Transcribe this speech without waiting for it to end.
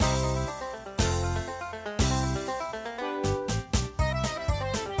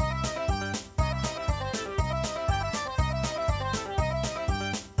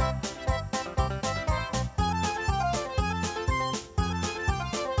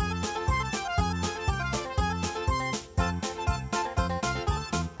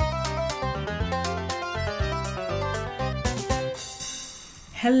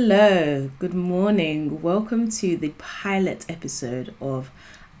Hello, good morning. Welcome to the pilot episode of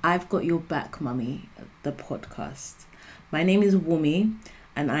I've Got Your Back, Mummy, the podcast. My name is Wumi,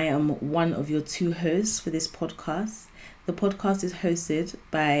 and I am one of your two hosts for this podcast. The podcast is hosted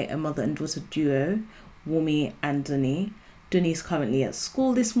by a mother and daughter duo, Wumi and Dunny. Dunny is currently at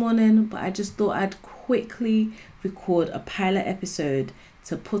school this morning, but I just thought I'd quickly record a pilot episode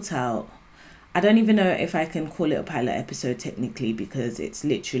to put out. I don't even know if I can call it a pilot episode technically because it's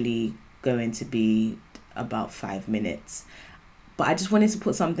literally going to be about 5 minutes. But I just wanted to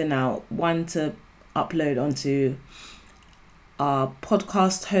put something out, one to upload onto our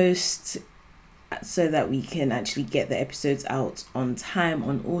podcast host so that we can actually get the episodes out on time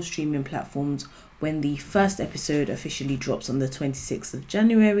on all streaming platforms when the first episode officially drops on the 26th of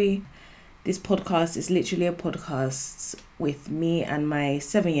January. This podcast is literally a podcast with me and my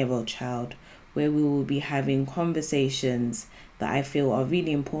 7-year-old child, where we will be having conversations that I feel are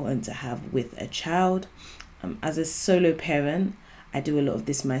really important to have with a child. As a solo parent, I do a lot of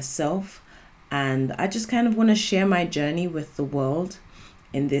this myself, and I just kind of want to share my journey with the world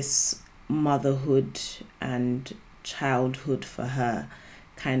in this motherhood and childhood for her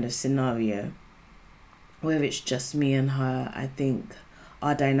kind of scenario. Where it's just me and her, I think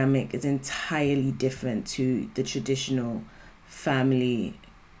our dynamic is entirely different to the traditional family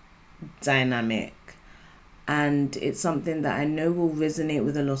dynamic, and it's something that I know will resonate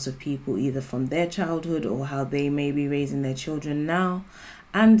with a lot of people, either from their childhood or how they may be raising their children now.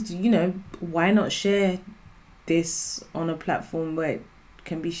 And why not share this on a platform where it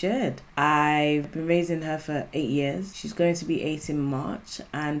can be shared? I've been raising her for 8 years. She's going to be 8 in March,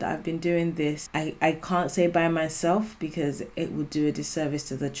 and I've been doing this, I can't say by myself because it would do a disservice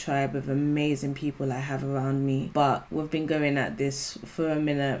to the tribe of amazing people I have around me, but we've been going at this for a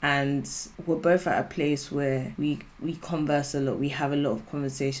minute, and we're both at a place where we converse a lot. We have a lot of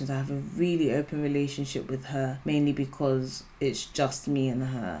conversations. I have a really open relationship with her, mainly because it's just me and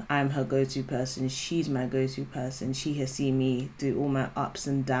her. I'm her go-to person. She's my go-to person. She has seen me do all my ups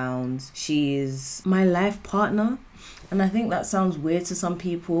and downs. She is my life partner. And I think that sounds weird to some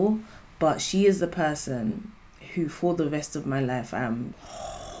people, but she is the person who for the rest of my life I am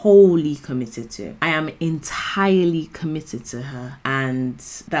wholly committed to. I am entirely committed to her, and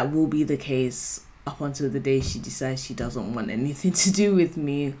that will be the case up until the day she decides she doesn't want anything to do with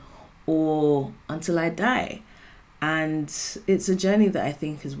me, or until I die. And it's a journey that I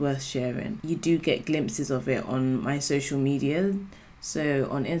think is worth sharing. You do get glimpses of it on my social media. So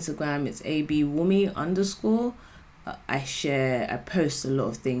on Instagram, it's abwumi_. I post a lot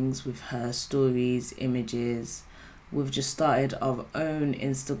of things with her, stories, images. We've just started our own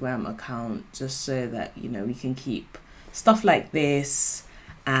Instagram account just so that, we can keep stuff like this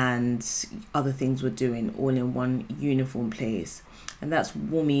and other things we're doing all in one uniform place. And that's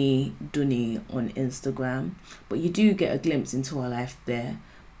Wumi Dunny on Instagram. But you do get a glimpse into our life there.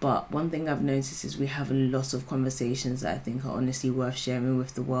 But one thing I've noticed is we have a lot of conversations that I think are honestly worth sharing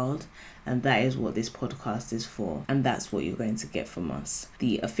with the world. And that is what this podcast is for. And that's what you're going to get from us.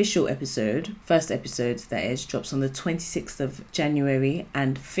 The official episode, first episode that is, drops on the 26th of January.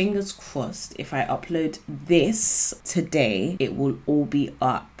 And fingers crossed, if I upload this today, it will all be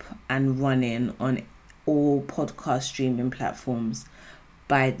up and running on all podcast streaming platforms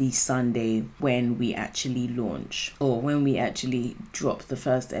by the Sunday when we actually launch, or when we actually drop the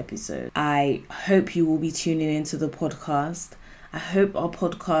first episode. I hope you will be tuning into the podcast. I hope our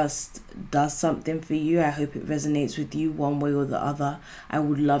podcast does something for you. I hope it resonates with you one way or the other. I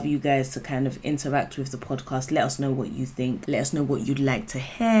would love you guys to kind of interact with the podcast. Let us know what you think. Let us know what you'd like to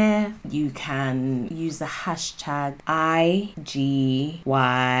hear. You can use the hashtag IGYBM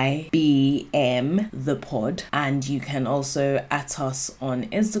the pod, and you can also at us on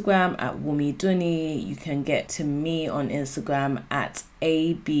Instagram at Wumi Dunny. You can get to me on Instagram at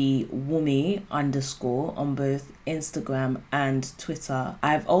abwumi_ on both Instagram and Twitter.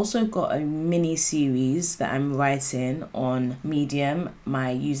 I've also got a mini series that I'm writing on Medium.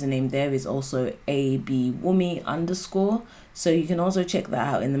 My username there is also abwumi_. So you can also check that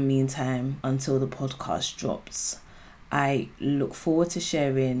out in the meantime until the podcast drops. I look forward to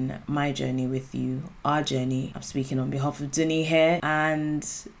sharing my journey with you, our journey. I'm speaking on behalf of Dunny here, and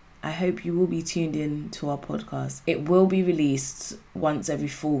I hope you will be tuned in to our podcast. It will be released once every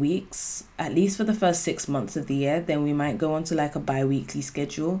 4 weeks, at least for the first 6 months of the year. Then we might go on to like a bi-weekly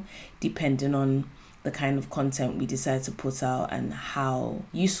schedule, depending on the kind of content we decide to put out and how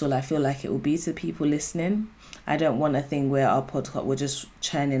useful I feel like it will be to people listening. I don't want a thing where our podcast, we're just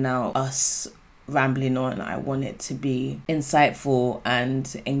churning out us rambling on. I want it to be insightful and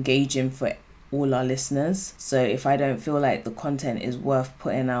engaging for all our listeners. So if I don't feel like the content is worth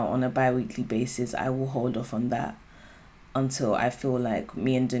putting out on a bi-weekly basis, I will hold off on that until I feel like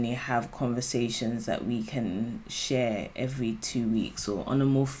me and Dunny have conversations that we can share every 2 weeks or on a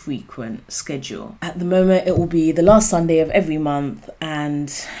more frequent schedule. At the moment, it will be the last Sunday of every month, and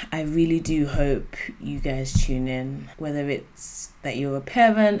I really do hope you guys tune in, whether it's that you're a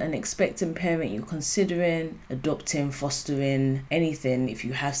parent, an expectant parent, you're considering adopting, fostering, anything, if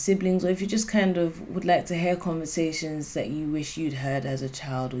you have siblings, or if you just kind of would like to hear conversations that you wish you'd heard as a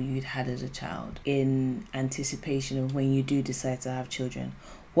child or you'd had as a child in anticipation of when you do decide to have children.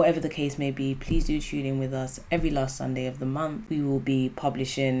 Whatever the case may be, please do tune in with us every last Sunday of the month. We will be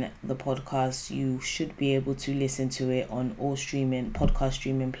publishing the podcast. You should be able to listen to it on all podcast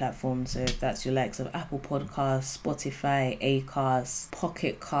streaming platforms. So if that's your likes of Apple Podcasts, Spotify, Acast,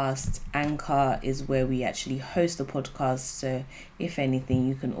 Pocket Cast, Anchor is where we actually host the podcast. So if anything,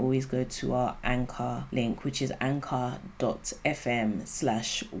 you can always go to our Anchor link, which is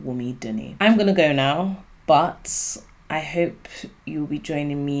anchor.fm/WumiDunny. I'm going to go now, but I hope you'll be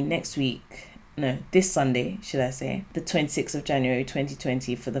joining me this Sunday, should I say, the 26th of January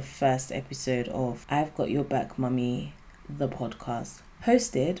 2020 for the first episode of I've Got Your Back, Mummy, the podcast,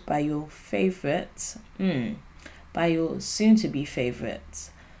 hosted by your soon-to-be favourite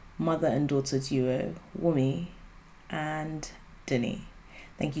mother and daughter duo, Wumi and Dunny.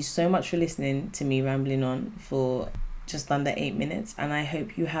 Thank you so much for listening to me rambling on for just under 8 minutes, and I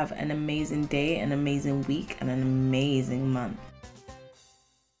hope you have an amazing day, an amazing week, and an amazing month.